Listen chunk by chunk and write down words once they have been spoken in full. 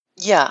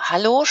Ja,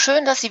 hallo,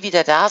 schön, dass Sie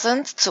wieder da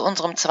sind zu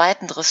unserem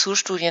zweiten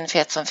Dressurstudien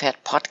Pferd zum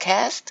Pferd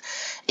Podcast.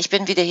 Ich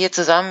bin wieder hier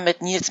zusammen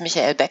mit Nils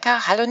Michael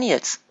Becker. Hallo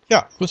Nils.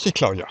 Ja, grüß dich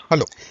Claudia.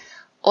 Hallo.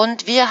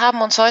 Und wir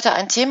haben uns heute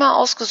ein Thema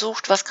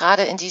ausgesucht, was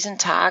gerade in diesen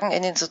Tagen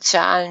in den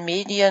sozialen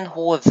Medien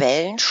hohe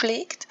Wellen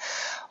schlägt.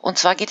 Und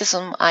zwar geht es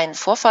um einen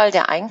Vorfall,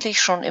 der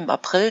eigentlich schon im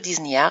April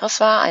diesen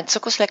Jahres war, ein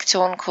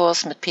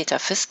Zirkuslektionenkurs mit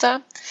Peter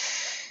Pfister.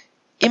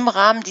 Im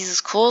Rahmen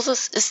dieses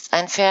Kurses ist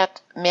ein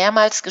Pferd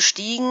mehrmals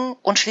gestiegen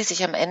und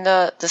schließlich am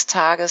Ende des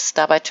Tages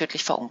dabei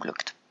tödlich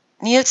verunglückt.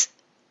 Nils,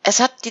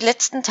 es hat die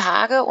letzten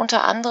Tage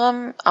unter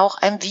anderem auch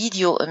ein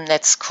Video im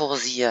Netz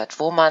kursiert,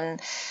 wo man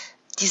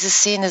diese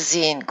Szene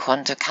sehen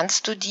konnte.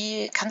 Kannst du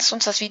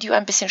uns das Video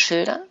ein bisschen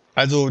schildern?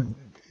 Also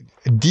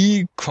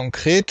die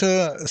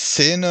konkrete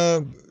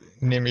Szene,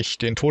 nämlich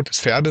den Tod des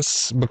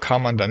Pferdes,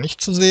 bekam man da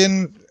nicht zu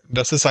sehen.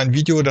 Das ist ein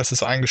Video, das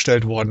ist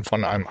eingestellt worden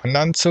von einem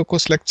anderen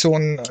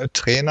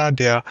Zirkuslektionen-Trainer,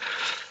 der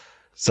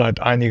seit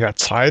einiger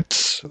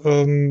Zeit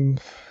in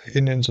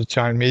den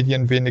sozialen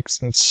Medien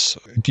wenigstens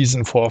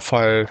diesen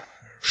Vorfall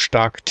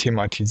stark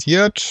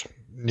thematisiert.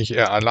 Nicht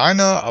er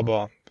alleine,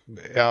 aber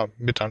er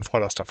mit an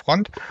vorderster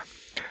Front.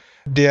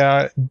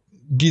 Der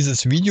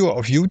dieses Video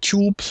auf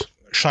YouTube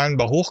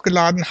scheinbar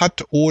hochgeladen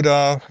hat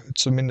oder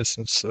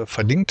zumindest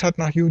verlinkt hat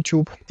nach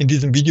YouTube. In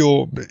diesem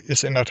Video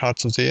ist in der Tat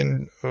zu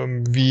sehen,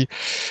 wie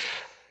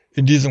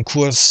in diesem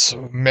Kurs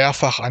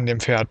mehrfach an dem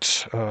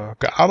Pferd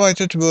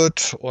gearbeitet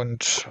wird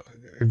und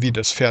wie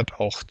das Pferd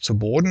auch zu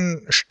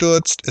Boden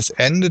stürzt. Es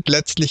endet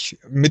letztlich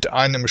mit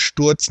einem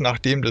Sturz,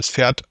 nachdem das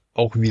Pferd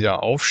auch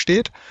wieder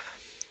aufsteht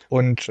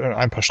und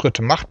ein paar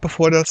Schritte macht,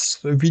 bevor das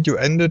Video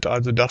endet.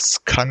 Also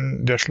das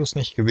kann der Schluss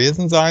nicht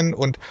gewesen sein.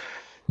 Und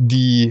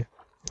die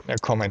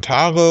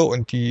Kommentare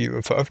und die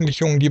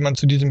Veröffentlichungen, die man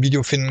zu diesem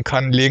Video finden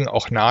kann, legen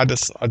auch nahe,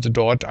 dass also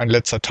dort ein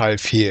letzter Teil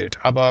fehlt.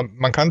 Aber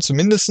man kann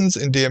zumindest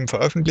in dem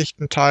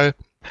veröffentlichten Teil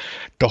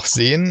doch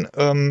sehen,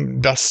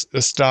 dass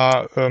es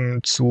da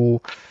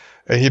zu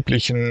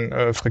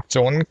erheblichen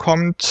Friktionen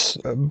kommt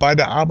bei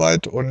der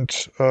Arbeit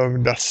und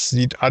das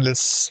sieht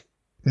alles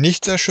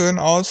nicht sehr schön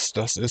aus.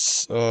 Das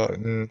ist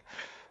ein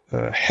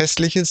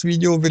hässliches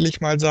Video, will ich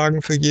mal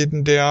sagen, für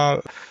jeden,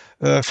 der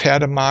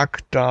Pferde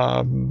mag.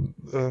 Da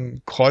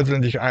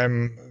kräuseln sich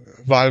einem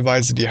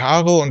wahlweise die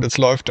Haare und es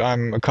läuft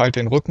einem kalt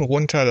den Rücken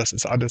runter. Das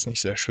ist alles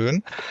nicht sehr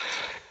schön.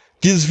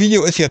 Dieses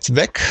Video ist jetzt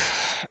weg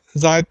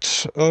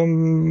seit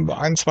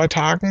 1-2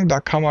 Tagen. Da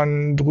kann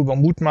man drüber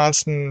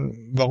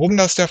mutmaßen, warum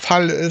das der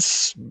Fall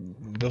ist.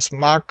 Das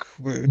mag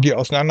die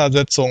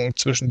Auseinandersetzung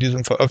zwischen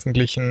diesem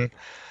veröffentlichten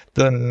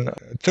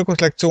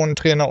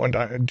Zirkuslektionentrainer und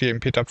dem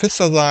Peter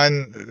Pfister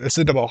sein. Es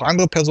sind aber auch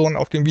andere Personen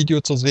auf dem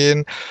Video zu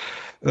sehen.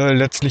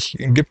 Letztlich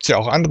gibt es ja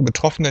auch andere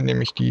Betroffene,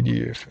 nämlich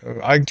die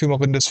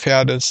Eigentümerin des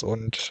Pferdes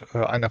und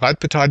eine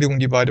Reitbeteiligung,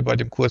 die beide bei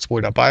dem Kurs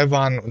wohl dabei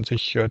waren und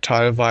sich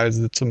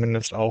teilweise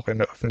zumindest auch in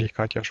der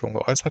Öffentlichkeit ja schon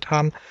geäußert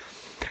haben.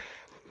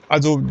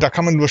 Also da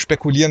kann man nur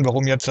spekulieren,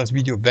 warum jetzt das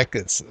Video weg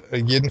ist.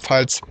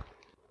 Jedenfalls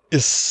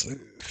ist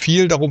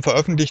viel darum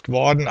veröffentlicht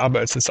worden,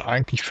 aber es ist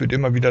eigentlich, führt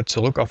immer wieder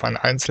zurück auf einen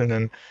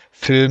einzelnen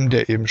Film,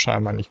 der eben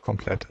scheinbar nicht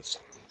komplett ist.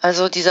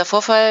 Also dieser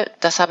Vorfall,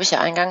 das habe ich ja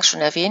eingangs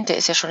schon erwähnt, der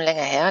ist ja schon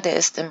länger her, der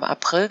ist im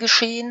April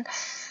geschehen.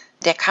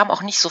 Der kam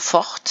auch nicht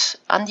sofort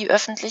an die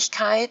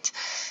Öffentlichkeit.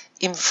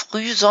 Im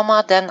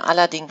Frühsommer dann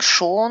allerdings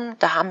schon,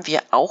 da haben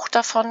wir auch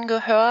davon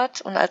gehört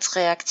und als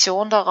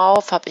Reaktion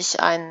darauf habe ich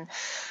einen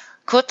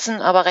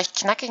kurzen, aber recht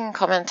knackigen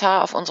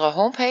Kommentar auf unserer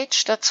Homepage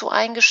dazu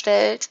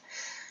eingestellt.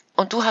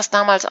 Und du hast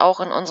damals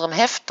auch in unserem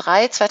Heft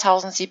 3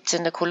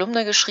 2017 eine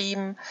Kolumne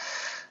geschrieben,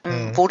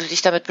 wo du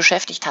dich damit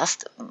beschäftigt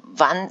hast,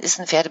 wann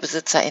ist ein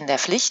Pferdebesitzer in der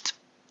Pflicht?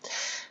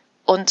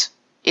 Und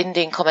in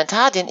den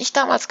Kommentar, den ich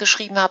damals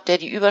geschrieben habe, der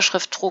die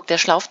Überschrift trug, der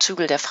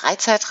Schlaufzügel der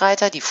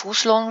Freizeitreiter, die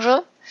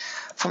Fußlonge,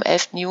 vom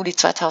 11. Juli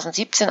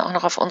 2017 auch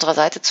noch auf unserer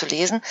Seite zu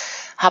lesen,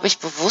 habe ich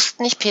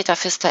bewusst nicht Peter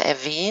Pfister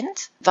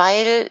erwähnt,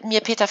 weil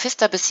mir Peter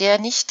Pfister bisher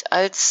nicht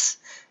als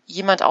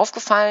jemand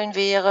aufgefallen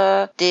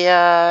wäre,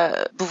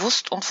 der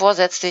bewusst und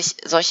vorsätzlich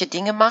solche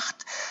Dinge macht,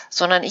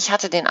 sondern ich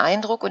hatte den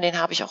Eindruck, und den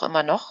habe ich auch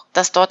immer noch,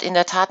 dass dort in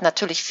der Tat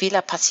natürlich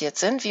Fehler passiert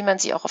sind, wie man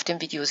sie auch auf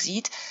dem Video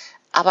sieht,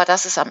 aber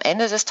dass es am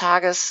Ende des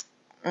Tages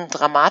ein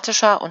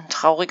dramatischer und ein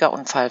trauriger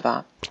Unfall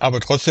war.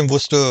 Aber trotzdem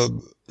wusste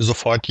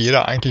sofort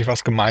jeder eigentlich,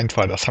 was gemeint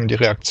war. Das haben die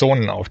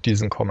Reaktionen auf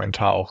diesen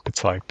Kommentar auch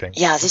gezeigt, denke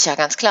ich. Ja, sicher,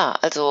 ganz klar.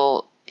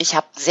 Also ich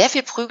habe sehr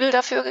viel Prügel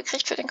dafür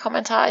gekriegt für den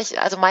Kommentar.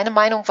 Also meine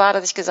Meinung war,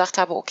 dass ich gesagt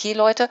habe, okay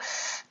Leute,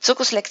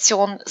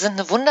 Zirkuslektionen sind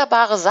eine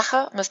wunderbare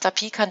Sache. Mr.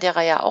 P kann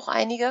derer ja auch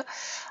einige.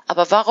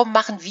 Aber warum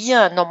machen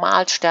wir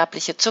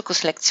normalsterbliche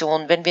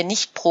Zirkuslektionen, wenn wir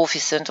nicht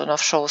Profis sind und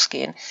auf Shows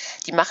gehen?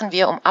 Die machen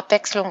wir, um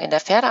Abwechslung in der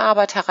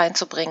Pferdearbeit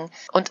hereinzubringen.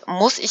 Und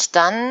muss ich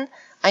dann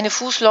eine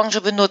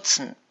Fußlonge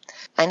benutzen?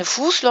 Eine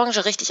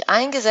Fußlonge richtig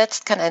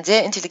eingesetzt kann ein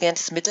sehr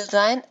intelligentes Mittel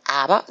sein,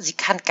 aber sie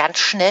kann ganz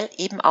schnell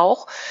eben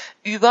auch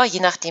je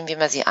nachdem wie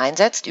man sie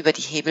einsetzt, über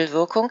die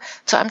Hebelwirkung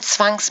zu einem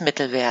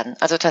Zwangsmittel werden,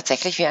 also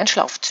tatsächlich wie ein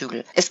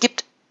Schlaufzügel. Es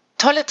gibt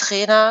tolle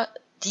Trainer,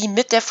 die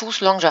mit der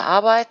Fußlonge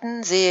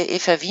arbeiten, sehe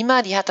Eva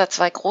Wiemer, die hat da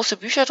 2 große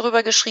Bücher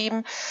drüber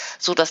geschrieben,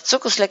 so dass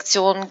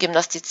Zirkuslektionen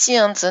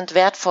gymnastizierend sind,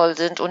 wertvoll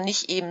sind und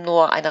nicht eben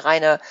nur eine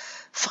reine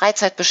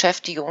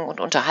Freizeitbeschäftigung und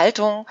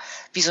Unterhaltung,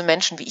 wie so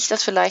Menschen wie ich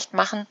das vielleicht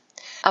machen.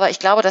 Aber ich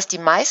glaube, dass die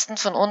meisten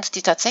von uns,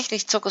 die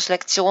tatsächlich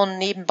Zirkuslektionen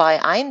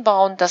nebenbei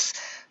einbauen, das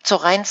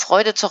zur reinen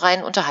Freude, zur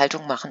reinen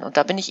Unterhaltung machen. Und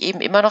da bin ich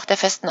eben immer noch der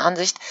festen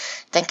Ansicht,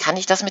 dann kann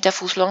ich das mit der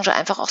Fußlonge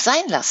einfach auch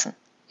sein lassen.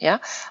 Ja,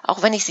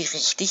 auch wenn ich sie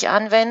richtig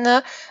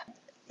anwende.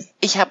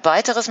 Ich habe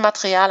weiteres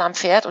Material am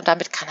Pferd und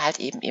damit kann halt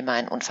eben immer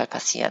ein Unfall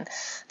passieren.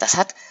 Das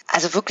hat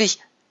also wirklich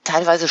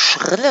teilweise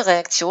schrille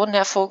Reaktionen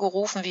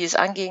hervorgerufen, wie es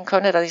angehen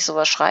könnte, dass ich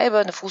sowas schreibe.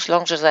 Eine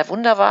Fußlonge sei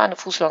wunderbar, eine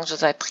Fußlonge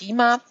sei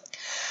prima.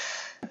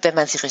 Wenn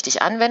man sie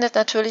richtig anwendet,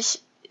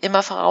 natürlich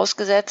immer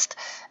vorausgesetzt.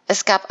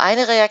 Es gab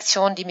eine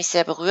Reaktion, die mich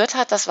sehr berührt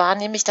hat. Das war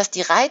nämlich, dass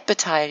die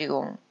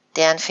Reitbeteiligung,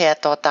 deren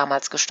Pferd dort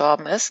damals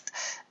gestorben ist,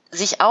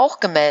 sich auch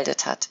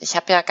gemeldet hat. Ich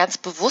habe ja ganz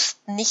bewusst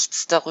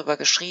nichts darüber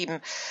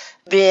geschrieben,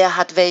 wer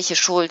hat welche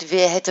Schuld,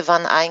 wer hätte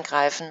wann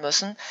eingreifen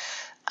müssen.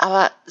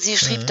 Aber sie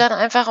schrieb dann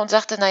einfach und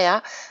sagte,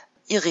 naja,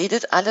 ihr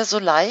redet alle so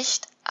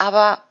leicht,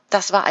 aber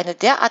das war eine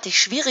derartig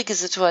schwierige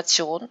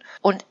Situation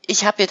und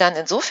ich habe ihr dann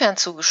insofern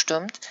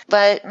zugestimmt,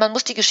 weil man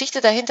muss die Geschichte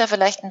dahinter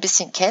vielleicht ein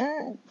bisschen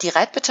kennen. Die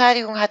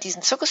Reitbeteiligung hat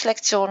diesen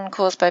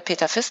Zirkuslektionenkurs bei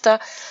Peter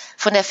Pfister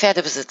von der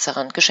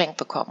Pferdebesitzerin geschenkt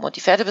bekommen. Und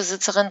die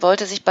Pferdebesitzerin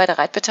wollte sich bei der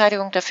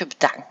Reitbeteiligung dafür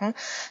bedanken,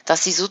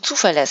 dass sie so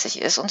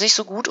zuverlässig ist und sich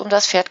so gut um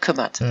das Pferd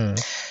kümmert.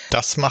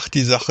 Das macht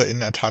die Sache in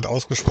der Tat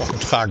ausgesprochen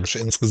tragisch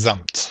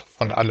insgesamt,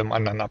 von allem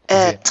anderen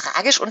abgesehen.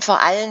 Tragisch und vor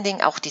allen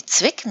Dingen auch die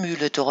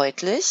Zwickmühle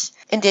deutlich,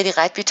 in der die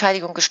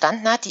Reitbeteiligung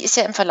gestanden hat. Die ist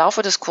ja im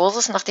Verlaufe des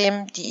Kurses,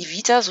 nachdem die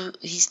Evita, so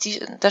hieß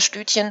das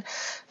Stütchen,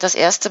 das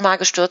erste Mal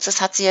gestürzt ist,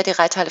 hat sie ja die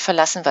Reithalle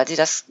verlassen, weil sie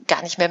das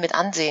gar nicht mehr mit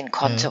ansehen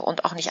konnte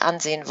und auch nicht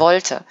ansehen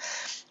wollte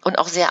und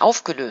auch sehr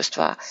aufgelöst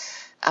war.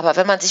 Aber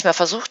wenn man sich mal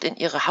versucht, in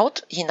ihre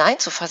Haut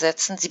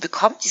hineinzuversetzen, sie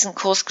bekommt diesen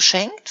Kurs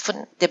geschenkt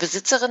von der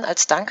Besitzerin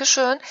als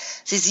Dankeschön.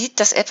 Sie sieht,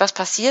 dass etwas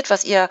passiert,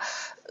 was ihr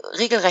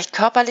regelrecht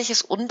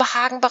körperliches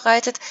Unbehagen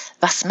bereitet.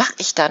 Was mache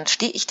ich dann?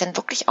 Stehe ich denn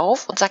wirklich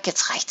auf und sage,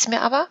 jetzt reicht's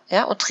mir aber?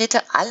 Ja, und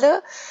trete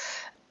alle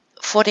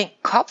vor den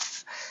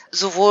Kopf,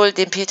 sowohl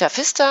den Peter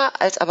Pfister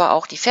als aber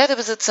auch die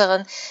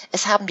Pferdebesitzerin.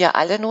 Es haben ja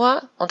alle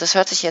nur, und das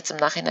hört sich jetzt im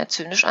Nachhinein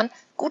zynisch an,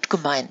 gut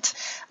gemeint.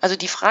 Also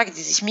die Frage,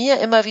 die sich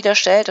mir immer wieder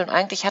stellt, und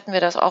eigentlich hatten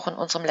wir das auch in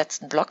unserem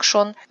letzten Blog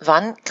schon,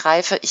 wann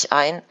greife ich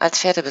ein als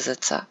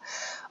Pferdebesitzer?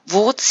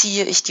 Wo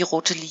ziehe ich die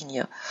rote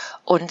Linie?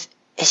 Und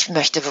ich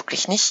möchte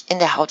wirklich nicht in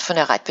der Haut von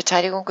der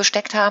Reitbeteiligung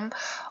gesteckt haben.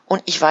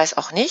 Und ich weiß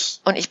auch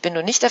nicht, und ich bin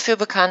nur nicht dafür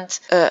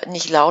bekannt,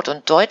 nicht laut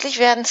und deutlich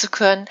werden zu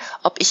können,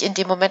 ob ich in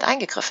dem Moment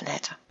eingegriffen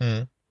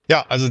hätte.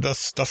 Ja, also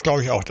das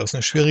glaube ich auch. Das ist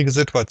eine schwierige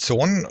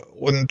Situation.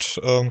 Und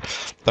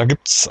da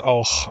gibt's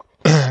auch,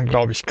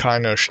 glaube ich,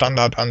 keine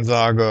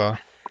Standardansage,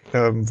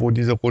 wo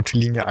diese rote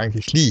Linie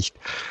eigentlich liegt.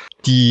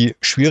 Die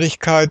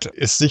Schwierigkeit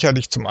ist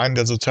sicherlich zum einen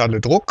der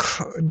soziale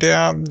Druck,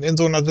 der in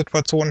so einer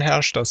Situation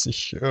herrscht, dass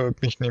ich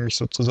mich nämlich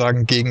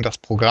sozusagen gegen das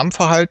Programm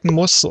verhalten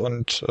muss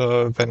und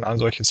wenn ein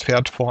solches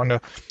Pferd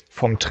vorne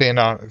vom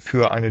Trainer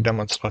für eine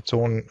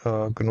Demonstration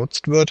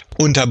genutzt wird,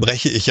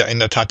 unterbreche ich ja in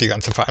der Tat die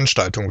ganze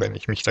Veranstaltung, wenn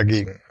ich mich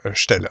dagegen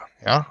stelle.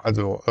 Ja,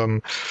 also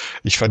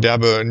ich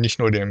verderbe nicht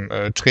nur dem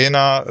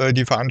Trainer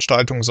die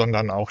Veranstaltung,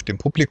 sondern auch dem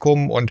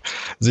Publikum, und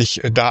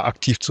sich da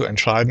aktiv zu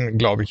entscheiden,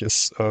 glaube ich,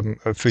 ist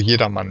für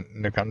jedermann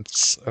eine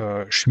ganz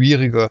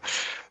schwierige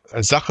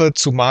Sache,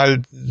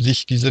 zumal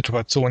sich die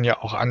Situation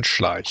ja auch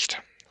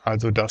anschleicht.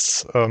 Also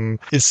das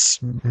ist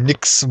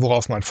nichts,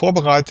 worauf man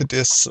vorbereitet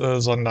ist,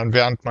 sondern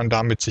während man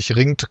damit sich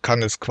ringt,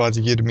 kann es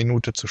quasi jede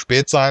Minute zu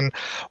spät sein.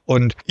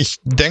 Und ich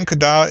denke,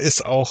 da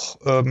ist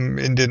auch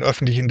in den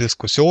öffentlichen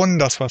Diskussionen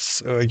das,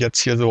 was jetzt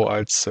hier so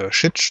als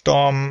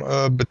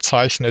Shitstorm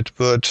bezeichnet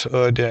wird,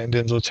 der in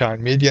den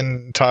sozialen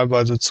Medien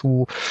teilweise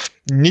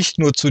nicht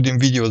nur zu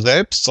dem Video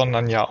selbst,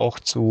 sondern ja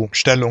auch zu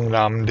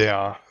Stellungnahmen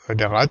der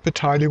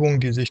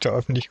Reitbeteiligung, die sich da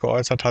öffentlich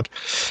geäußert hat.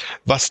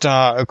 Was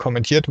da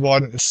kommentiert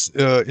worden ist,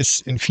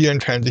 ist in vielen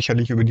Fällen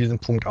sicherlich über diesen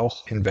Punkt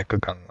auch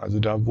hinweggegangen. Also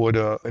da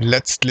wurde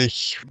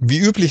letztlich, wie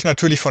üblich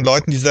natürlich von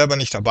Leuten, die selber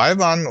nicht dabei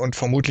waren und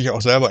vermutlich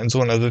auch selber in so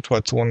einer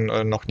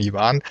Situation noch nie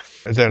waren,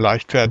 sehr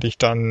leichtfertig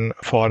dann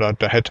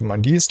fordert, da hätte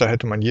man dies, da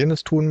hätte man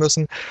jenes tun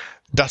müssen.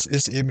 Das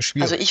ist eben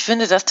schwierig. Also ich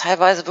finde das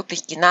teilweise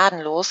wirklich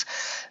gnadenlos,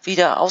 wie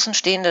da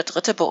außenstehende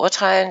Dritte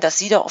beurteilen, dass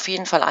sie da auf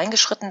jeden Fall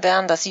eingeschritten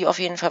wären, dass sie auf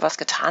jeden Fall was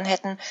getan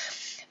hätten.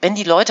 Wenn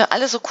die Leute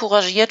alle so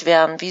couragiert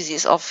wären, wie sie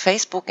es auf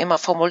Facebook immer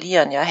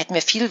formulieren, ja, hätten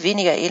wir viel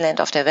weniger Elend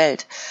auf der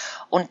Welt.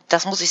 Und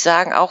das muss ich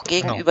sagen, auch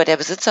gegenüber der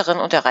Besitzerin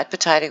und der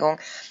Reitbeteiligung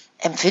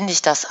empfinde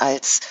ich das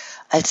als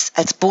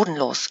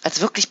bodenlos, als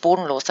wirklich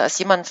bodenlos. Da ist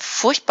jemand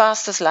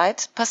furchtbarstes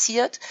Leid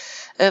passiert,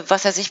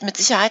 was er sich mit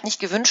Sicherheit nicht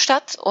gewünscht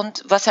hat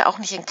und was er auch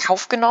nicht in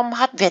Kauf genommen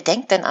hat. Wer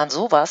denkt denn an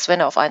sowas, wenn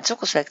er auf einen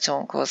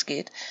Zirkuslektionenkurs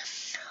geht?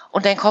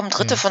 Und dann kommen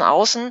Dritte von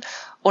außen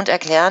und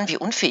erklären, wie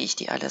unfähig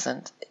die alle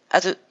sind.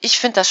 Also ich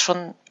finde das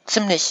schon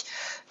ziemlich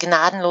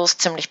gnadenlos,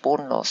 ziemlich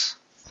bodenlos.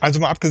 Also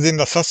mal abgesehen,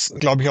 dass das,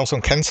 glaube ich, auch so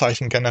ein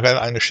Kennzeichen generell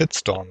eines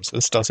Shitstorms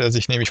ist, dass er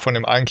sich nämlich von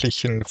dem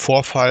eigentlichen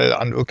Vorfall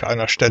an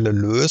irgendeiner Stelle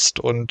löst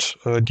und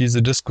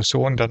diese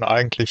Diskussion dann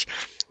eigentlich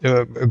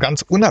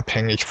ganz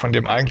unabhängig von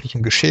dem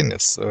eigentlichen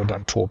Geschehnis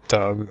dann tobt.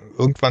 Da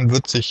irgendwann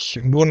wird sich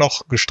nur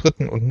noch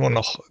gestritten und nur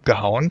noch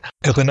gehauen.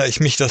 Erinnere ich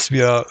mich, dass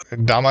wir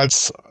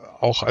damals,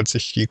 auch als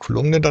ich die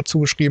Kolumne dazu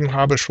geschrieben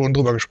habe, schon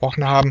drüber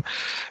gesprochen haben.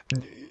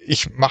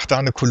 Ich mache da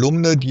eine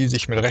Kolumne, die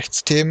sich mit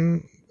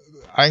Rechtsthemen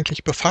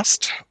eigentlich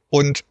befasst.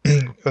 Und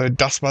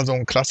das war so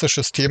ein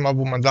klassisches Thema,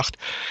 wo man sagt,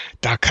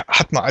 da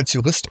hat man als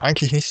Jurist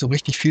eigentlich nicht so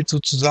richtig viel zu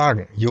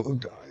sagen.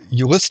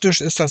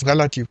 Juristisch ist das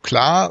relativ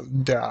klar.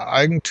 Der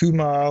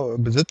Eigentümer,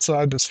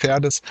 Besitzer des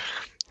Pferdes,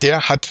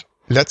 der hat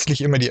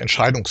letztlich immer die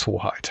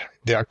Entscheidungshoheit.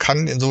 Der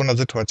kann in so einer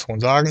Situation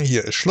sagen,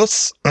 hier ist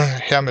Schluss,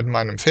 her mit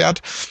meinem Pferd,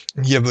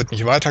 hier wird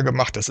nicht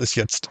weitergemacht, das ist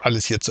jetzt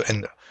alles hier zu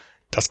Ende.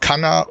 Das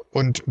kann er,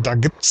 und da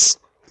gibt's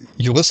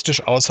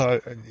juristisch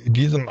außer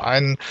diesem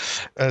einen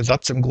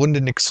Satz im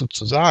Grunde nichts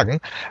zu sagen,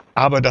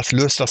 aber das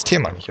löst das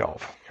Thema nicht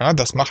auf. Ja,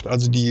 das macht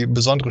also die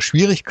besondere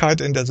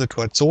Schwierigkeit in der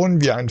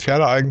Situation, wie ein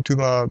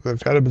Pferdeeigentümer,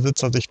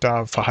 Pferdebesitzer sich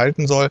da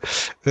verhalten soll,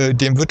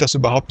 dem wird das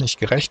überhaupt nicht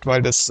gerecht,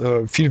 weil das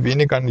viel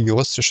weniger eine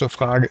juristische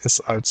Frage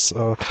ist als,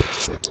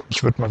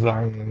 ich würde mal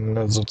sagen,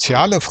 eine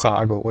soziale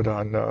Frage oder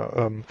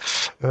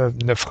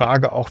eine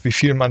Frage auch, wie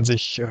viel man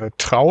sich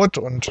traut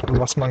und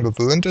was man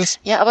gewöhnt ist.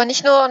 Ja, aber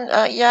nicht nur,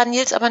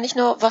 Nils, aber nicht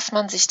nur, was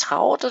man sich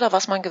traut oder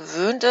was man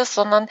gewöhnt ist,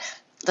 sondern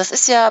das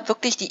ist ja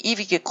wirklich die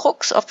ewige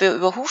Krux, ob wir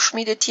über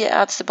Hufschmiede,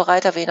 Tierärzte,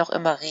 Bereiter, wen auch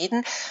immer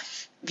reden.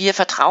 Wir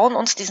vertrauen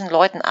uns diesen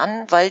Leuten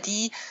an, weil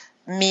die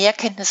mehr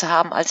Kenntnisse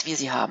haben, als wir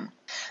sie haben.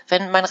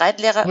 Wenn mein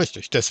Reitlehrer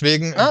Richtig,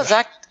 deswegen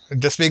sagt,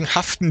 deswegen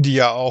haften die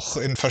ja auch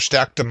in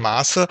verstärktem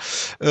Maße,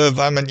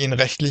 weil man ihnen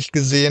rechtlich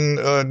gesehen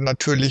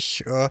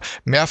natürlich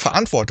mehr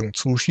Verantwortung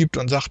zuschiebt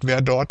und sagt,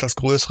 wer dort das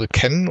größere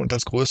Kennen und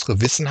das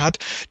größere Wissen hat,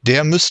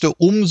 der müsste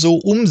umso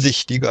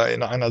umsichtiger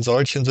in einer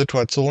solchen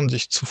Situation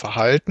sich zu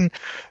verhalten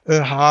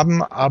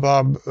haben.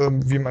 Aber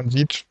wie man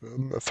sieht,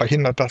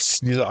 verhindert das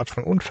diese Art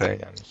von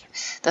Unfällen ja nicht.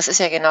 Das ist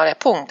ja genau der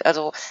Punkt.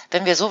 Also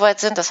wenn wir so weit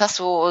sind, das hast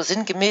du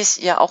sinngemäß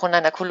ja auch in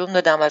deiner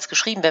Kolumne damals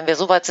geschrieben, wenn wir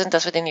so weit sind,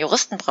 dass wir den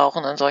Juristen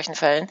brauchen in solchen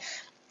Fällen,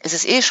 ist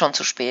es eh schon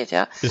zu spät,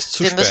 ja. Ist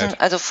zu wir spät. Müssen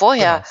also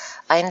vorher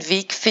einen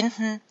Weg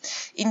finden,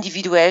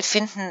 individuell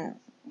finden,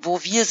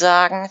 wo wir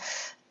sagen,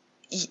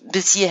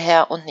 bis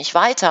hierher und nicht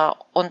weiter.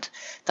 Und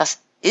das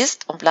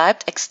ist und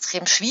bleibt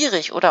extrem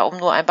schwierig. Oder um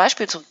nur ein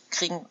Beispiel zu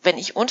kriegen, wenn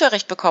ich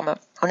Unterricht bekomme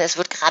und es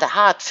wird gerade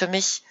hart für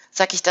mich,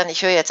 sag ich dann,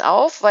 ich höre jetzt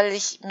auf, weil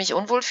ich mich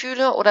unwohl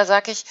fühle, oder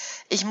sage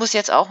ich muss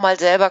jetzt auch mal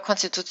selber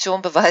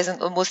Konstitution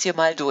beweisen und muss hier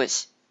mal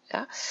durch.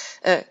 Ja?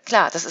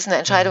 Klar, das ist eine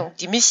Entscheidung,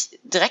 die mich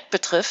direkt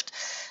betrifft,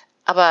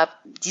 aber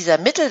dieser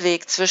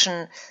Mittelweg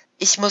zwischen,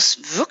 ich muss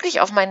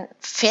wirklich auf mein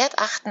Pferd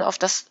achten, auf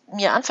das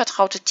mir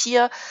anvertraute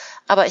Tier,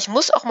 aber ich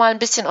muss auch mal ein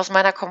bisschen aus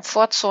meiner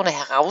Komfortzone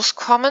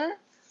herauskommen,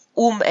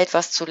 um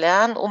etwas zu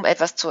lernen, um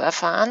etwas zu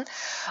erfahren.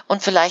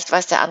 Und vielleicht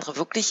weiß der andere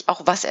wirklich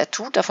auch, was er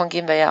tut. Davon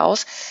gehen wir ja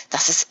aus.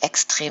 Das ist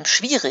extrem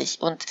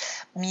schwierig. Und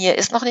mir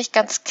ist noch nicht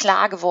ganz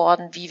klar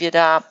geworden, wie wir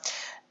da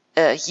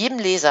jedem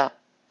Leser,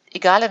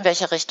 egal in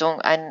welcher Richtung,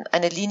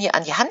 eine Linie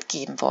an die Hand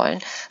geben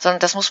wollen,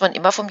 sondern das muss man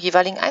immer vom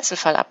jeweiligen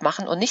Einzelfall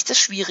abmachen. Und nichts ist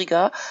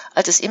schwieriger,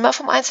 als es immer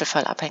vom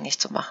Einzelfall abhängig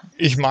zu machen.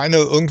 Ich meine,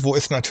 irgendwo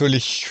ist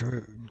natürlich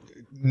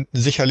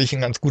sicherlich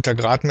ein ganz guter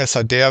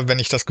Gradmesser der, wenn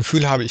ich das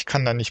Gefühl habe, ich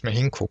kann da nicht mehr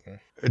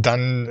hingucken.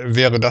 Dann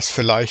wäre das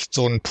vielleicht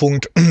so ein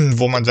Punkt,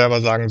 wo man selber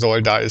sagen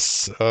soll, da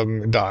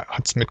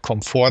hat's mit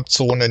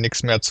Komfortzone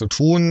nichts mehr zu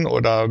tun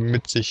oder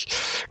mit sich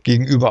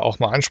gegenüber auch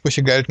mal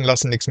Ansprüche gelten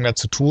lassen nichts mehr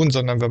zu tun,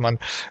 sondern wenn man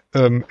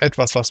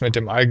etwas, was mit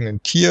dem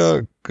eigenen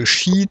Tier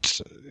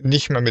geschieht,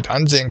 nicht mehr mit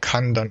ansehen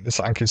kann, dann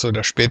ist eigentlich so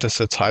der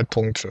späteste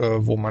Zeitpunkt,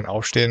 wo man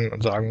aufstehen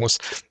und sagen muss,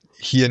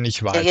 hier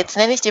nicht weiter. Ja, jetzt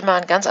nenne ich dir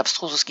mal ein ganz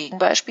abstruses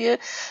Gegenbeispiel.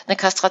 Eine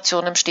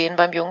Kastration im Stehen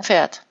beim jungen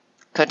Pferd.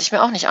 Könnte ich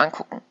mir auch nicht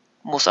angucken.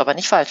 Muss aber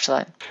nicht falsch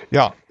sein.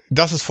 Ja,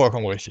 das ist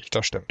vollkommen richtig,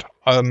 das stimmt.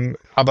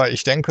 Aber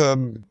ich denke,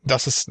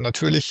 dass es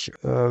natürlich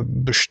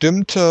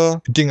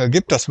bestimmte Dinge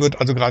gibt. Das wird,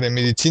 also gerade in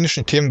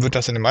medizinischen Themen wird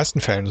das in den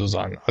meisten Fällen so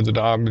sein. Also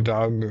da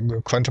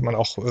könnte man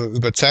auch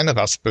über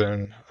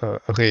Zähneraspeln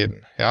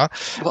reden. Ja?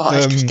 Boah,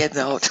 ich krieg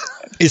Gänsehaut.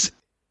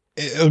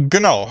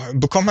 Genau,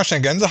 bekommt man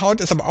schnell Gänsehaut,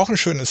 ist aber auch ein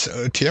schönes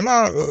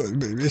Thema.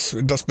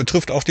 Das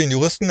betrifft auch den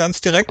Juristen ganz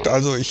direkt.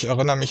 Also ich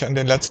erinnere mich an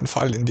den letzten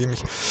Fall, in dem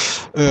ich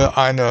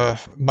eine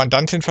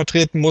Mandantin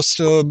vertreten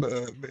musste,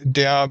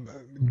 der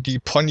die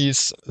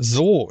Ponys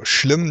so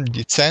schlimm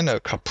die Zähne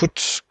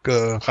kaputt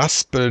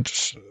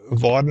geraspelt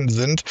worden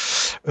sind,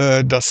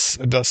 dass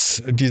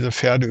diese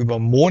Pferde über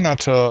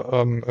Monate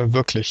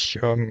wirklich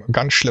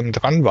ganz schlimm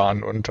dran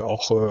waren und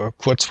auch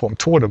kurz vorm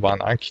Tode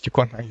waren. Die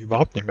konnten eigentlich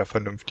überhaupt nicht mehr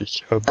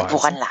vernünftig beißen.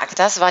 Woran lag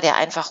das? War der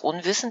einfach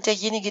unwissend,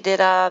 derjenige, der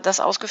da das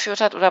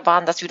ausgeführt hat, oder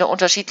waren das wieder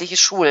unterschiedliche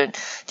Schulen,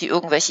 die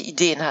irgendwelche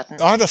Ideen hatten?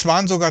 Das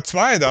waren sogar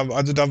zwei. Da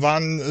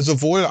waren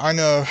sowohl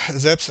eine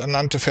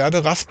selbsternannte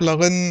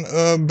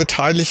Pferderasplerin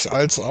beteiligt,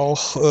 als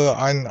auch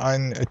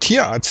ein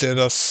Tierarzt,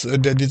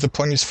 der diese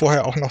Ponys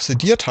vorher auch noch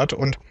sediert hat.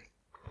 Und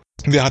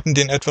Wir hatten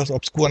den etwas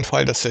obskuren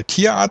Fall, dass der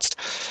Tierarzt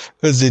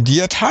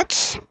sediert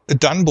hat,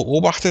 dann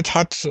beobachtet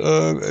hat,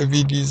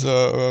 wie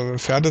diese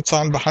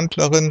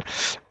Pferdezahnbehandlerin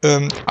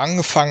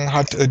angefangen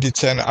hat, die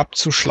Zähne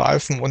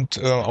abzuschleifen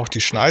und auch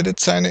die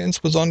Schneidezähne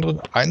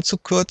insbesondere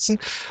einzukürzen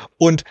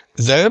und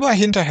selber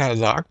hinterher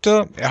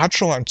sagte, er hat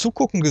schon beim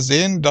Zugucken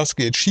gesehen, das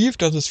geht schief,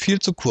 das ist viel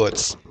zu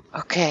kurz.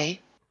 Okay.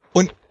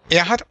 Und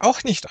er hat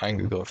auch nicht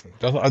eingegriffen.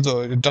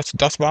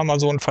 Das war mal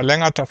so ein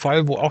verlängerter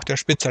Fall, wo auch der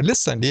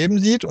Spezialist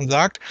daneben sieht und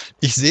sagt,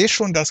 ich sehe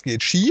schon, das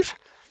geht schief.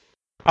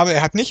 Aber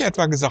er hat nicht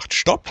etwa gesagt,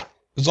 stopp,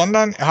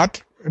 sondern er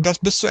hat das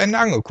bis zu Ende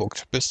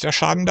angeguckt, bis der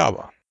Schaden da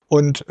war.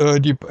 Und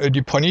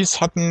die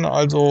Ponys hatten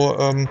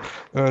also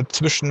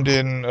zwischen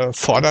den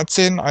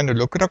Vorderzähnen eine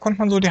Lücke, da konnte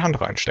man so die Hand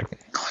reinstecken.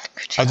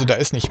 Also da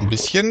ist nicht ein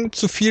bisschen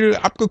zu viel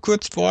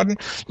abgekürzt worden,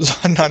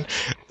 sondern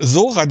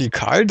so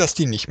radikal, dass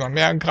die nicht mal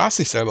mehr Gras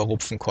sich selber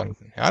rupfen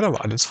konnten. Ja, da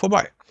war alles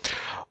vorbei.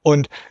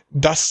 Und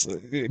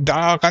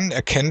daran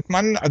erkennt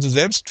man, also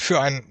selbst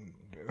für einen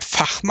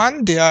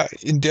Fachmann, der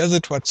in der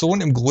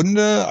Situation im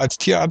Grunde als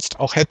Tierarzt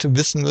auch hätte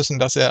wissen müssen,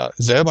 dass er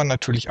selber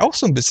natürlich auch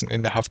so ein bisschen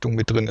in der Haftung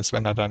mit drin ist,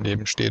 wenn er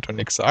daneben steht und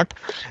nichts sagt.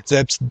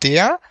 Selbst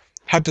der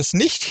hat es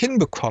nicht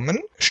hinbekommen,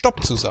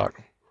 Stopp zu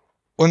sagen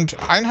und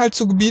Einhalt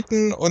zu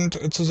gebieten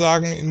und zu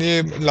sagen,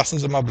 nee, lassen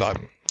Sie mal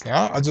bleiben.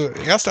 Ja, also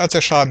erst als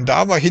der Schaden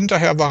da war,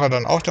 hinterher war er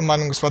dann auch der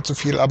Meinung, es war zu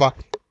viel, aber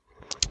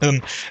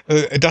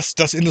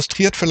das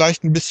illustriert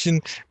vielleicht ein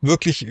bisschen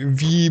wirklich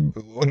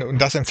und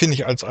das empfinde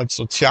ich als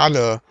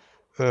soziales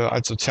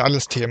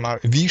Thema,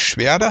 wie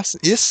schwer das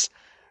ist,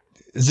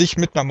 sich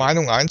mit einer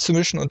Meinung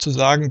einzumischen und zu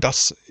sagen,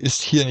 das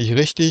ist hier nicht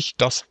richtig,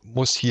 das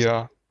muss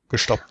hier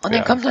gestoppt werden. Und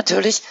dann kommt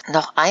natürlich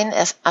noch ein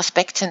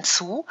Aspekt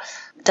hinzu,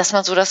 dass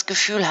man so das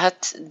Gefühl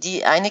hat,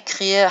 die eine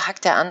Krähe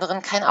hackt der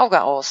anderen kein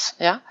Auge aus,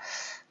 ja?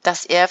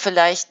 Dass er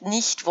vielleicht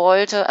nicht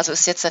wollte, also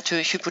ist jetzt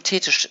natürlich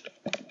hypothetisch,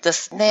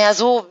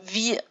 so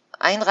wie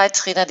ein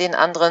Reittrainer den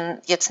anderen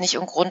jetzt nicht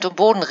um Grund und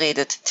Boden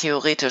redet,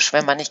 theoretisch,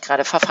 wenn man nicht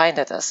gerade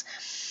verfeindet ist.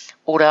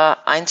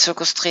 Oder ein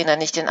Zirkustrainer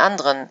nicht den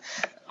anderen.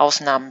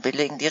 Ausnahmen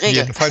belegen die Regel.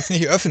 Jedenfalls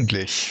nicht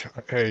öffentlich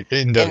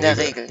in der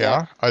Regel.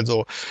 Ja.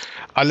 Also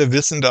alle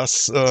wissen,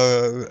 dass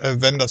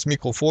wenn das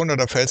Mikrofon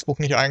oder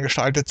Facebook nicht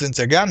eingeschaltet sind,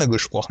 sehr gerne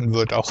gesprochen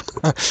wird,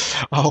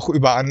 auch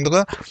über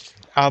andere.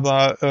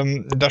 Aber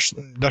das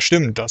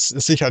stimmt, das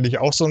ist sicherlich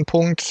auch so ein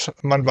Punkt.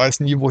 Man weiß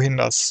nie, wohin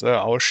das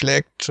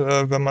ausschlägt,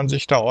 wenn man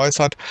sich da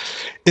äußert.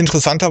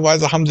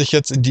 Interessanterweise haben sich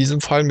jetzt in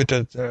diesem Fall mit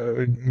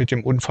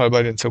dem Unfall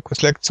bei den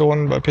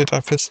Zirkuslektionen bei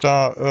Peter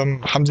Pfister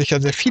haben sich ja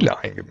sehr viele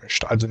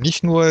eingemischt. Also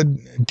nicht nur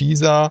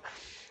dieser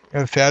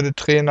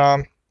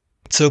Pferdetrainer,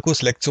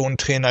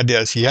 Zirkuslektionentrainer,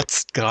 der es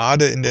jetzt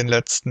gerade in den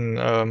letzten,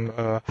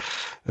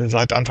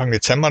 seit Anfang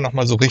Dezember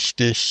nochmal so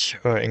richtig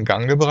in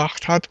Gang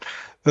gebracht hat,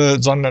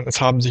 sondern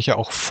es haben sich ja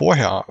auch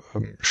vorher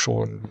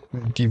schon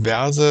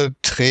diverse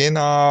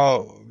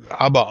Trainer,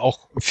 aber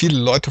auch viele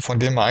Leute, von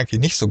denen man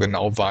eigentlich nicht so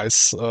genau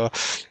weiß,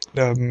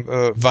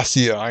 was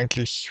sie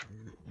eigentlich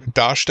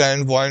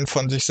darstellen wollen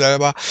von sich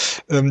selber,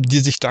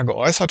 die sich da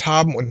geäußert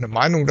haben und eine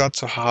Meinung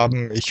dazu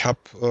haben. Ich habe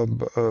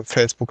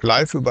Facebook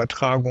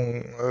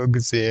Live-Übertragungen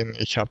gesehen,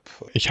 ich hab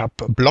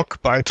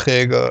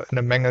Blogbeiträge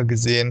eine Menge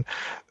gesehen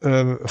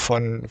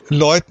von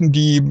Leuten,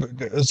 die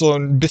so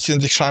ein bisschen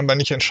sich scheinbar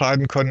nicht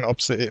entscheiden können,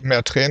 ob sie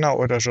mehr Trainer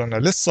oder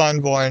Journalist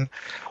sein wollen.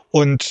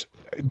 Und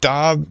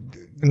da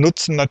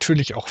nutzen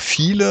natürlich auch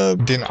viele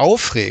den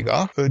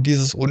Aufreger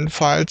dieses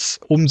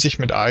Unfalls, um sich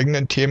mit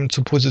eigenen Themen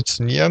zu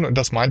positionieren. Und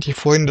das meinte ich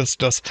vorhin,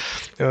 dass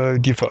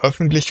die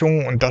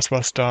Veröffentlichung und das,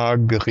 was da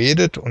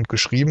geredet und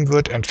geschrieben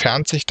wird,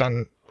 entfernt sich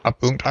dann ab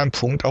irgendeinem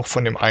Punkt auch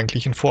von dem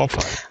eigentlichen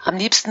Vorfall. Am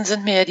liebsten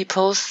sind mir ja die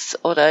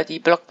Posts oder die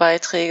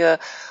Blogbeiträge,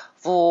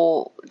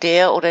 wo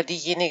der oder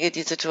diejenige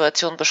die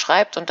Situation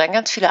beschreibt und dann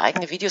ganz viele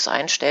eigene Videos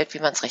einstellt, wie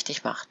man es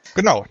richtig macht.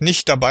 Genau,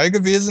 nicht dabei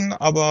gewesen,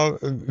 aber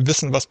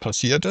wissen, was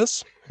passiert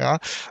ist. Ja,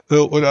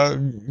 oder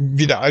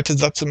wie der alte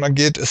Satz immer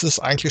geht, es ist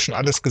eigentlich schon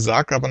alles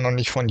gesagt, aber noch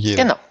nicht von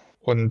jedem. Genau.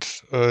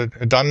 Und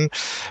dann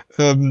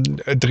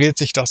dreht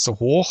sich das so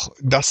hoch,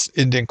 dass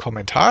in den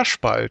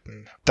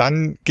Kommentarspalten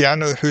dann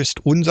gerne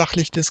höchst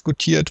unsachlich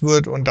diskutiert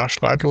wird und da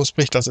Streit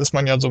losbricht. Das ist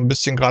man ja so ein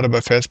bisschen gerade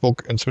bei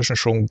Facebook inzwischen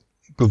schon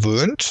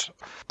gewöhnt.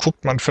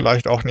 Guckt man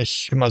vielleicht auch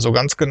nicht immer so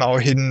ganz genau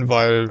hin,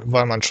 weil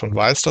man schon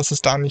weiß, dass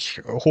es da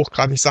nicht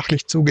hochgradig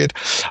sachlich zugeht.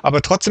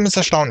 Aber trotzdem ist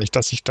erstaunlich,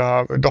 dass sich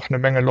da doch eine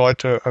Menge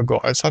Leute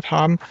geäußert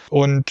haben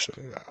und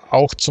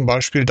auch zum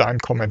Beispiel dein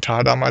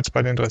Kommentar damals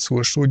bei den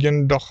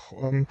Dressurstudien doch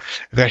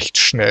recht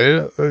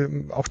schnell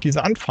auch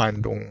diese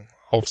Anfeindungen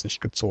auf sich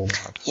gezogen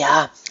hat.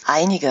 Ja,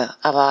 einige,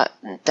 aber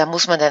da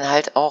muss man dann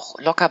halt auch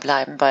locker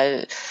bleiben,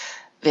 weil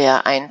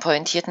wer einen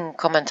pointierten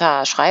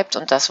Kommentar schreibt,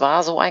 und das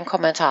war so ein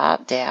Kommentar,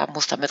 der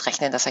muss damit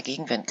rechnen, dass er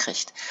Gegenwind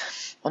kriegt.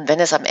 Und wenn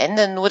es am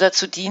Ende nur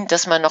dazu dient,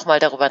 dass man nochmal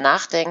darüber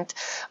nachdenkt,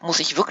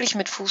 muss ich wirklich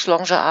mit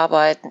Fußlonge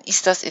arbeiten?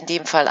 Ist das in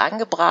dem Fall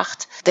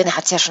angebracht? Denn er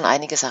hat ja schon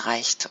einiges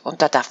erreicht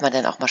und da darf man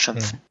dann auch mal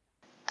schimpfen.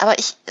 Aber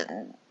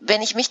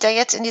wenn ich mich da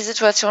jetzt in die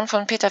Situation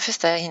von Peter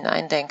Pfister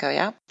hineindenke,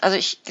 ja, also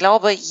ich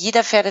glaube,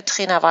 jeder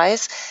Pferdetrainer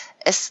weiß,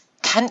 es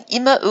kann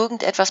immer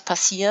irgendetwas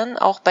passieren,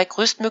 auch bei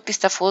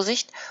größtmöglichster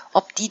Vorsicht.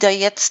 Ob die da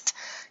jetzt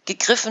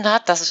gegriffen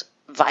hat, das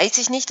weiß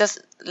ich nicht,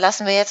 das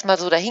lassen wir jetzt mal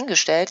so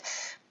dahingestellt.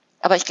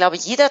 Aber ich glaube,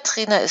 jeder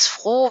Trainer ist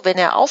froh, wenn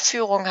er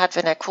Aufführungen hat,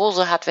 wenn er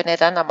Kurse hat, wenn er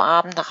dann am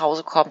Abend nach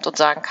Hause kommt und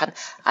sagen kann,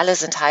 alle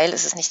sind heil,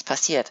 es ist nichts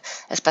passiert.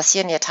 Es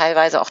passieren ja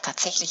teilweise auch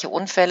tatsächliche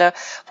Unfälle,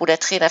 wo der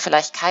Trainer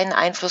vielleicht keinen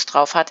Einfluss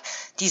drauf hat,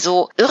 die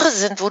so irre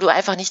sind, wo du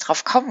einfach nicht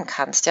drauf kommen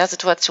kannst. Ja,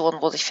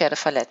 Situationen, wo sich Pferde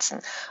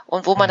verletzen.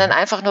 Und wo man dann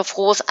einfach nur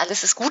froh ist,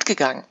 alles ist gut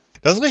gegangen.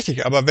 Das ist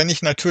richtig, aber wenn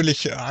ich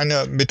natürlich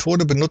eine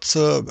Methode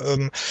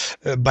benutze,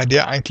 bei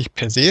der eigentlich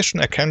per se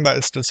schon erkennbar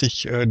ist, dass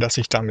ich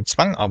da mit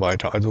Zwang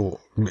arbeite, also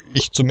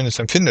ich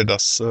zumindest empfinde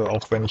das,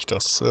 auch wenn ich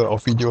das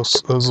auf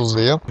Videos so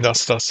sehe,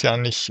 dass das ja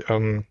nicht,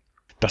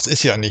 das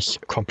ist ja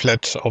nicht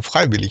komplett auf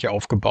freiwillig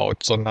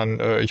aufgebaut, sondern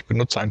ich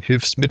benutze ein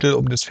Hilfsmittel,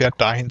 um das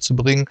Pferd dahin zu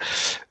bringen,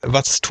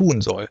 was es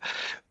tun soll.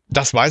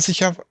 Das weiß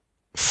ich ja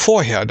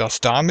vorher, dass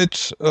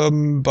damit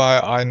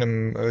bei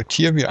einem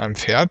Tier wie einem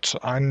Pferd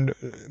ein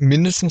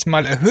mindestens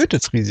mal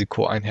erhöhtes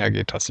Risiko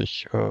einhergeht, dass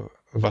ich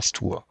was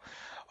tue.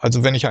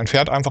 Also wenn ich ein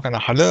Pferd einfach in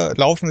der Halle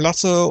laufen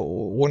lasse,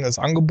 ohne es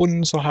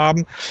angebunden zu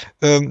haben,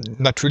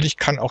 natürlich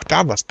kann auch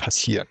da was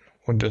passieren.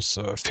 Und das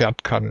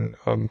Pferd kann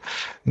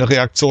eine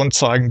Reaktion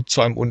zeigen, die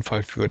zu einem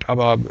Unfall führt.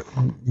 Aber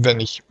wenn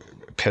ich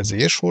per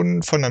se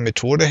schon von der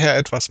Methode her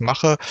etwas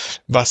mache,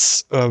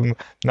 was eine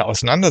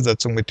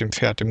Auseinandersetzung mit dem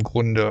Pferd im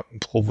Grunde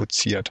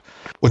provoziert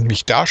und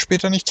mich da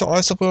später nicht so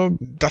äußere,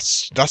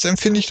 das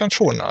empfinde ich dann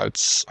schon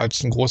als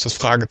ein großes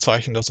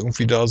Fragezeichen, das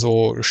irgendwie da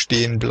so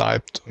stehen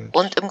bleibt.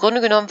 Und im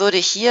Grunde genommen würde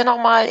ich hier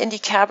nochmal in die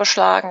Kerbe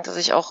schlagen, dass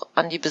ich auch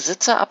an die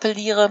Besitzer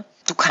appelliere.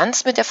 Du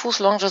kannst mit der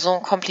Fußlonge so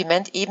ein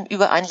Kompliment eben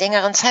über einen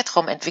längeren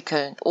Zeitraum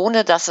entwickeln,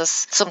 ohne dass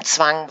es zum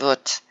Zwang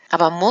wird.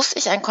 Aber muss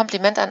ich ein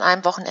Kompliment an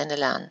einem Wochenende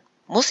lernen?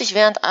 Muss ich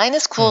während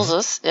eines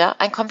Kurses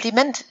ein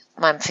Kompliment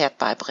meinem Pferd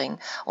beibringen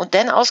und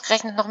dann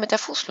ausgerechnet noch mit der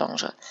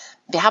Fußlonge.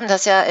 Wir haben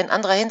das ja in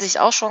anderer Hinsicht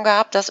auch schon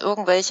gehabt, dass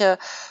irgendwelche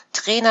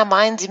Trainer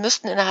meinen, sie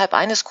müssten innerhalb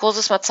eines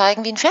Kurses mal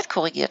zeigen, wie ein Pferd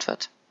korrigiert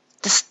wird.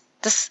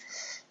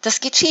 Das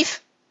geht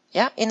schief.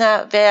 Ja,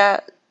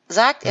 wer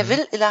sagt, er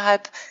will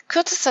innerhalb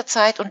kürzester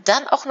Zeit und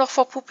dann auch noch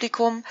vor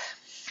Publikum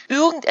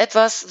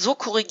irgendetwas so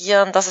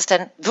korrigieren, dass es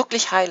dann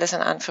wirklich heil ist,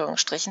 in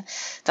Anführungsstrichen.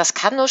 Das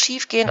kann nur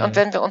schief gehen. Und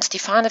wenn wir uns die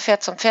Fahne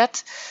Pferd zum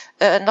Pferd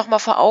nochmal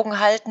vor Augen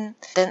halten,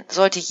 dann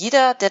sollte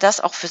jeder, der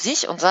das auch für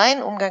sich und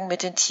seinen Umgang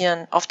mit den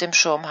Tieren auf dem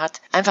Schirm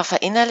hat, einfach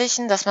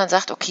verinnerlichen, dass man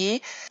sagt,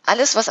 okay,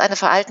 alles, was eine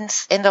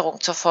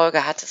Verhaltensänderung zur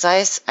Folge hat,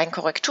 sei es ein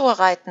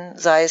Korrekturreiten,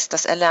 sei es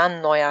das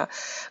Erlernen neuer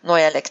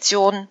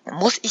Lektionen,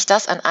 muss ich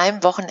das an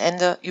einem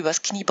Wochenende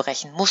übers Knie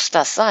brechen? Muss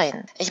das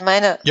sein? Ich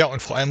meine... Ja,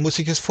 und vor allem muss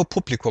ich es vor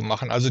Publikum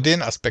machen. Also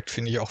den Aspekt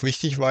finde ich auch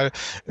wichtig, weil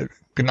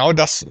genau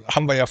das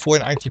haben wir ja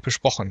vorhin eigentlich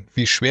besprochen,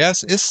 wie schwer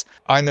es ist,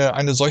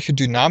 eine solche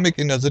Dynamik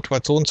in der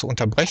Situation zu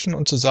unterbrechen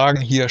und zu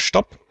sagen, hier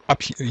stopp,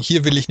 ab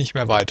hier will ich nicht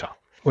mehr weiter.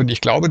 Und ich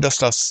glaube, dass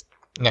das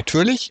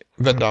natürlich,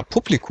 wenn da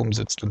Publikum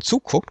sitzt und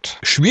zuguckt,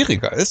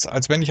 schwieriger ist,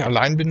 als wenn ich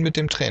allein bin mit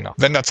dem Trainer.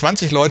 Wenn da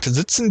 20 Leute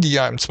sitzen, die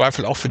ja im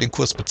Zweifel auch für den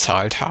Kurs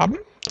bezahlt haben,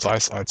 sei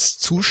es als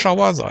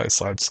Zuschauer, sei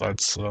es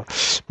als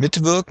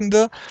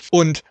Mitwirkende,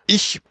 und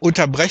ich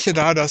unterbreche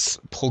da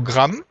das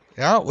Programm,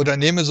 ja, oder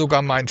nehme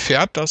sogar mein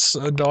Pferd, das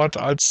dort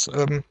als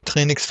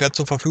Trainingspferd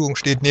zur Verfügung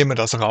steht, nehme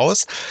das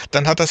raus,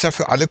 dann hat das ja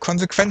für alle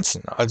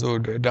Konsequenzen. Also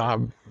da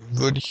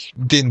würde ich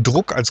den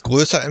Druck als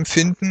größer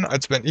empfinden,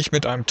 als wenn ich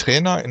mit einem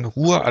Trainer in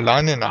Ruhe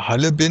alleine in der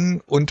Halle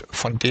bin und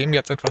von dem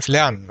jetzt etwas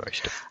lernen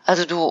möchte.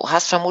 Also du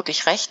hast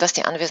vermutlich recht, dass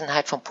die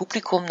Anwesenheit vom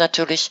Publikum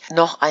natürlich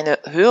noch eine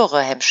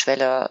höhere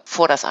Hemmschwelle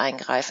vor das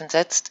Eingreifen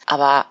setzt.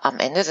 Aber am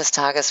Ende des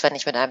Tages, wenn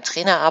ich mit einem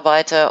Trainer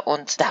arbeite,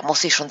 und da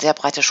muss ich schon sehr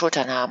breite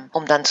Schultern haben,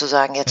 um dann zu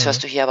sagen, jetzt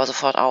hörst du hier aber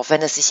sofort auf,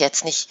 wenn es sich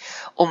jetzt nicht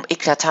um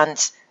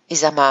eklatant, ich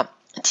sag mal,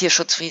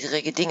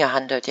 tierschutzwidrige Dinge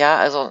handelt, ja,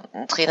 also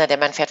ein Trainer, der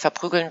mein Pferd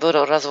verprügeln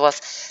würde oder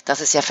sowas, das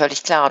ist ja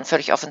völlig klar und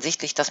völlig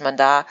offensichtlich, dass man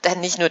da dann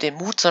nicht nur den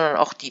Mut, sondern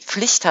auch die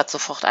Pflicht hat,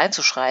 sofort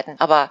einzuschreiten,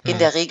 aber in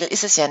der Regel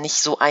ist es ja nicht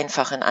so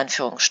einfach, in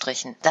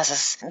Anführungsstrichen. Das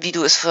ist, wie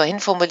du es vorhin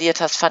formuliert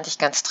hast, fand ich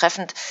ganz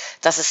treffend,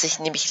 dass es sich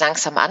nämlich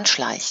langsam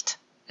anschleicht.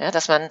 Ja,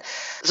 dass man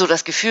so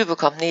das Gefühl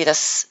bekommt, nee,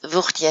 das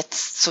wird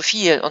jetzt zu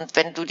viel. Und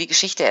wenn du die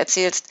Geschichte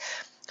erzählst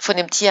von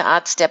dem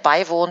Tierarzt, der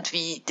beiwohnt,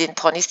 wie den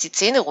Ponys die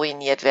Zähne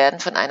ruiniert werden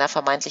von einer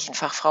vermeintlichen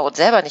Fachfrau und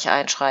selber nicht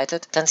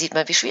einschreitet, dann sieht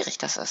man, wie schwierig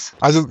das ist.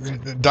 Also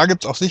da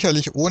gibt's auch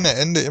sicherlich ohne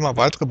Ende immer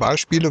weitere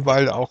Beispiele,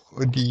 weil auch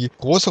die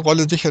große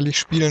Rolle sicherlich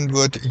spielen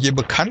wird, je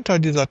bekannter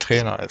dieser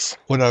Trainer ist.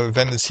 Oder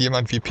wenn es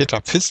jemand wie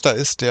Peter Pfister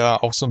ist,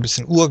 der auch so ein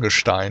bisschen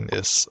Urgestein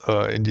ist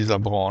in dieser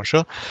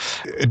Branche,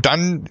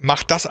 dann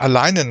macht das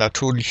alleine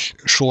natürlich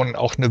schon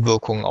auch eine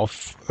Wirkung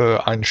auf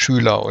einen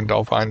Schüler und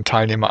auf einen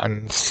Teilnehmer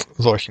eines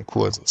solchen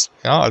Kurses.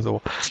 Ja,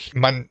 also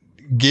man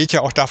geht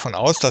ja auch davon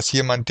aus, dass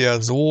jemand,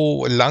 der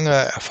so lange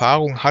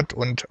Erfahrung hat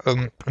und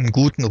einen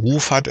guten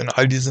Ruf hat in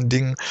all diesen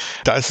Dingen,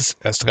 da ist es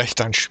erst recht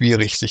dann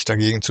schwierig, sich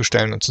dagegen zu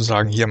stellen und zu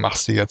sagen, hier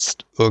machst du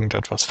jetzt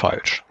irgendetwas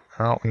falsch.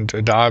 Ja, und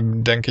da,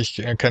 denke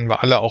ich, kennen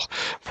wir alle auch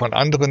von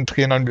anderen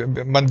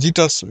Trainern. Man sieht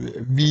das,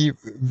 wie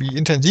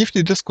intensiv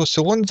die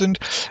Diskussionen sind,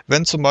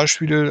 wenn zum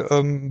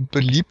Beispiel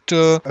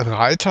beliebte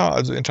Reiter,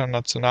 also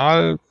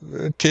international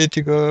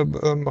tätige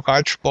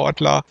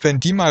Reitsportler, wenn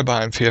die mal bei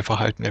einem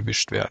Fehlverhalten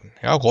erwischt werden.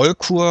 Ja,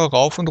 Rollkur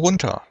rauf und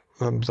runter.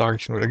 Sage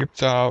ich nur. Da gibt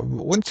es ja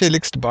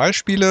unzähligste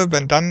Beispiele,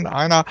 wenn dann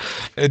einer,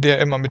 der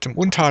immer mit dem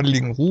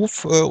untadeligen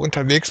Ruf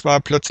unterwegs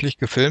war, plötzlich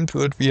gefilmt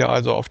wird, wie er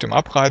also auf dem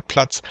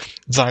Abreitplatz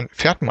sein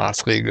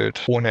Pferdmaß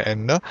regelt ohne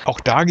Ende. Auch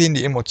da gehen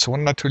die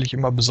Emotionen natürlich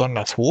immer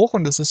besonders hoch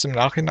und es ist im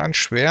Nachhinein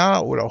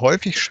schwer oder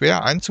häufig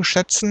schwer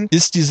einzuschätzen,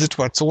 ist die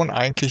Situation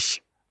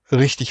eigentlich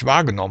richtig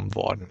wahrgenommen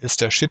worden?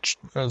 Ist der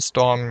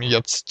Shitstorm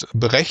jetzt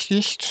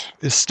berechtigt?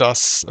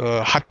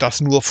 Hat das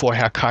nur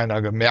vorher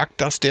keiner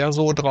gemerkt, dass der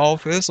so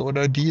drauf ist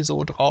oder die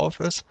so drauf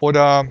ist?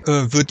 Oder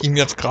wird ihm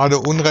jetzt gerade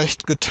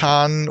Unrecht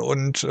getan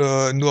und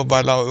nur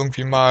weil er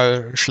irgendwie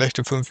mal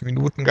schlechte 5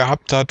 Minuten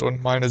gehabt hat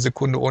und mal eine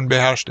Sekunde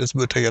unbeherrscht ist,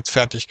 wird er jetzt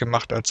fertig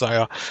gemacht, als sei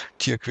er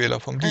Tierquäler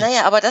vom Dienst?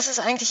 Naja, aber das ist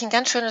eigentlich ein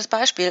ganz schönes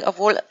Beispiel,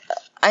 obwohl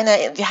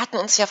wir hatten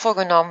uns ja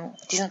vorgenommen,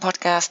 diesen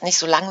Podcast nicht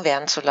so lang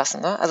werden zu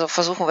lassen, ne? Also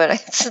versuchen wir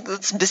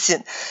jetzt ein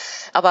bisschen.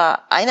 Aber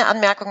eine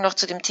Anmerkung noch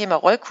zu dem Thema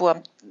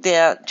Rollkur.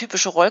 Der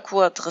typische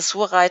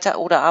Rollkur-Dressurreiter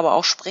oder aber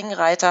auch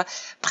Springreiter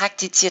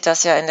praktiziert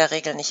das ja in der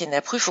Regel nicht in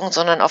der Prüfung,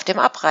 sondern auf dem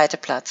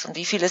Abreiteplatz. Und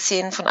wie viele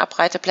Szenen von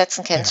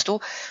Abreiteplätzen kennst du,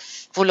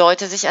 wo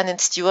Leute sich an den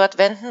Steward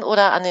wenden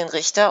oder an den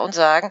Richter und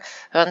sagen,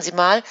 hören Sie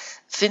mal,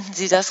 finden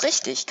Sie das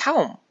richtig?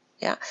 Kaum.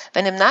 Ja,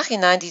 wenn im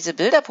Nachhinein diese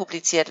Bilder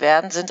publiziert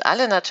werden, sind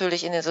alle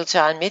natürlich in den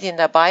sozialen Medien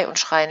dabei und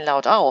schreien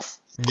laut auf.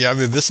 Ja,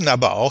 wir wissen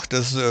aber auch,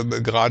 dass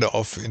gerade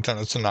auf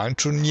internationalen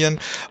Turnieren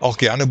auch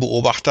gerne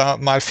Beobachter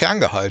mal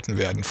ferngehalten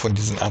werden von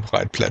diesen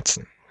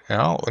Abreitplätzen.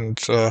 Ja,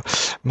 und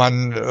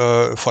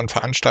man von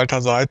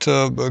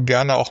Veranstalterseite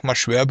gerne auch mal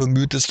schwer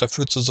bemüht ist,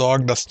 dafür zu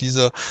sorgen, dass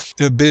diese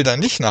Bilder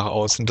nicht nach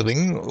außen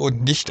dringen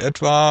und nicht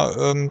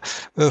etwa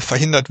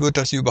verhindert wird,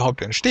 dass sie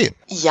überhaupt entstehen.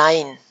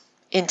 Jein.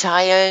 In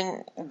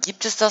Teilen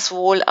gibt es das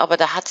wohl, aber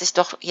da hat sich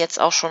doch jetzt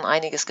auch schon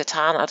einiges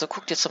getan. Also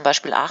guck dir zum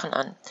Beispiel Aachen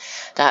an.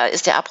 Da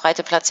ist der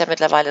Abreiteplatz ja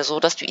mittlerweile so,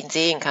 dass du ihn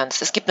sehen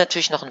kannst. Es gibt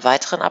natürlich noch einen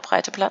weiteren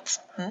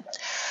Abreiteplatz.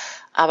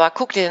 Aber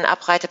guck dir den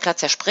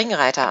Abreiteplatz der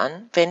Springreiter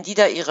an, wenn die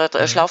da ihre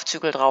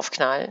Schlaufzügel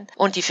draufknallen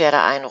und die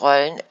Pferde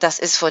einrollen. Das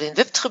ist vor den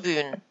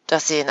VIP-Tribünen.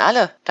 Das sehen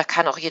alle. Da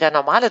kann auch jeder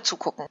Normale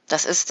zugucken.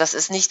 Das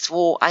ist nichts,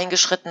 wo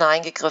eingeschritten,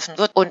 eingegriffen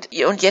wird.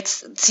 Und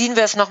jetzt ziehen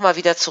wir es nochmal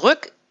wieder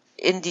zurück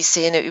in die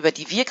Szene, über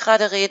die wir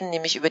gerade reden,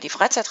 nämlich über die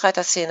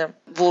Freizeitreiter-Szene,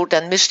 wo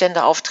dann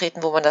Missstände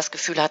auftreten, wo man das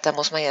Gefühl hat, da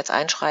muss man jetzt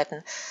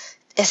einschreiten.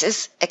 Es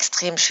ist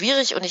extrem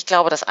schwierig und ich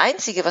glaube, das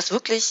Einzige, was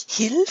wirklich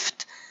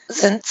hilft,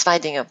 sind 2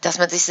 Dinge. Dass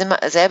man sich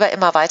selber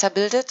immer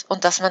weiterbildet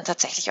und dass man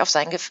tatsächlich auf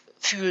sein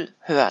Gefühl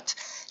hört.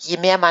 Je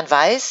mehr man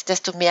weiß,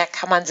 desto mehr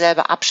kann man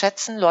selber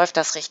abschätzen, läuft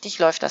das richtig,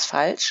 läuft das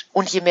falsch.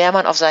 Und je mehr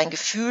man auf sein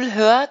Gefühl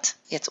hört,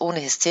 jetzt ohne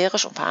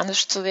hysterisch und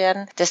panisch zu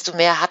werden, desto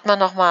mehr hat man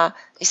nochmal,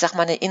 ich sag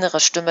mal, eine innere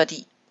Stimme,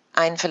 die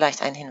einen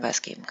vielleicht einen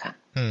Hinweis geben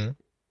kann.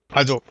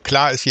 Also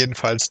klar ist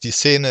jedenfalls, die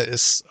Szene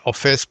ist auf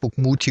Facebook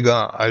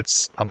mutiger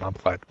als am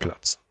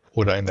Abreitplatz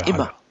oder in der Halle.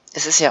 Immer.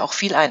 Es ist ja auch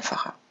viel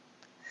einfacher.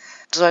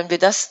 Sollen wir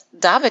das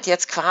damit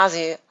jetzt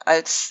quasi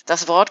als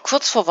das Wort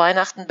kurz vor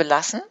Weihnachten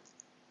belassen?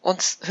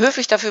 Uns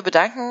höflich dafür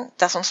bedanken,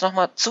 dass uns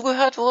nochmal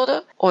zugehört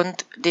wurde.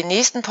 Und den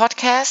nächsten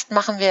Podcast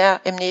machen wir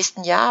im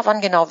nächsten Jahr.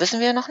 Wann genau, wissen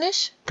wir noch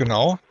nicht.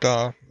 Genau,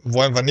 da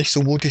wollen wir nicht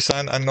so mutig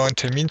sein, einen neuen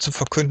Termin zu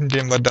verkünden,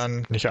 den wir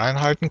dann nicht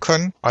einhalten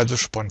können. Also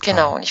spontan.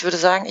 Genau, und ich würde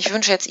sagen, ich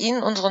wünsche jetzt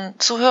Ihnen, unseren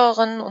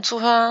Zuhörerinnen und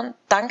Zuhörern,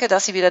 danke,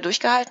 dass Sie wieder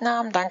durchgehalten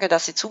haben. Danke,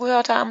 dass Sie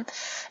zugehört haben.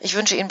 Ich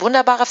wünsche Ihnen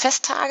wunderbare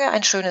Festtage,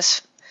 ein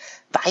schönes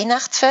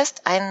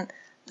Weihnachtsfest, einen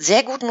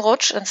sehr guten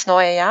Rutsch ins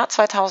neue Jahr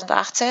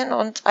 2018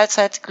 und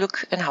allzeit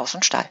Glück in Haus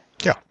und Stall.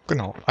 Ja,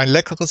 genau. Ein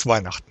leckeres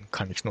Weihnachten,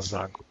 kann ich nur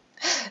sagen.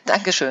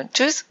 Dankeschön.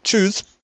 Tschüss. Tschüss.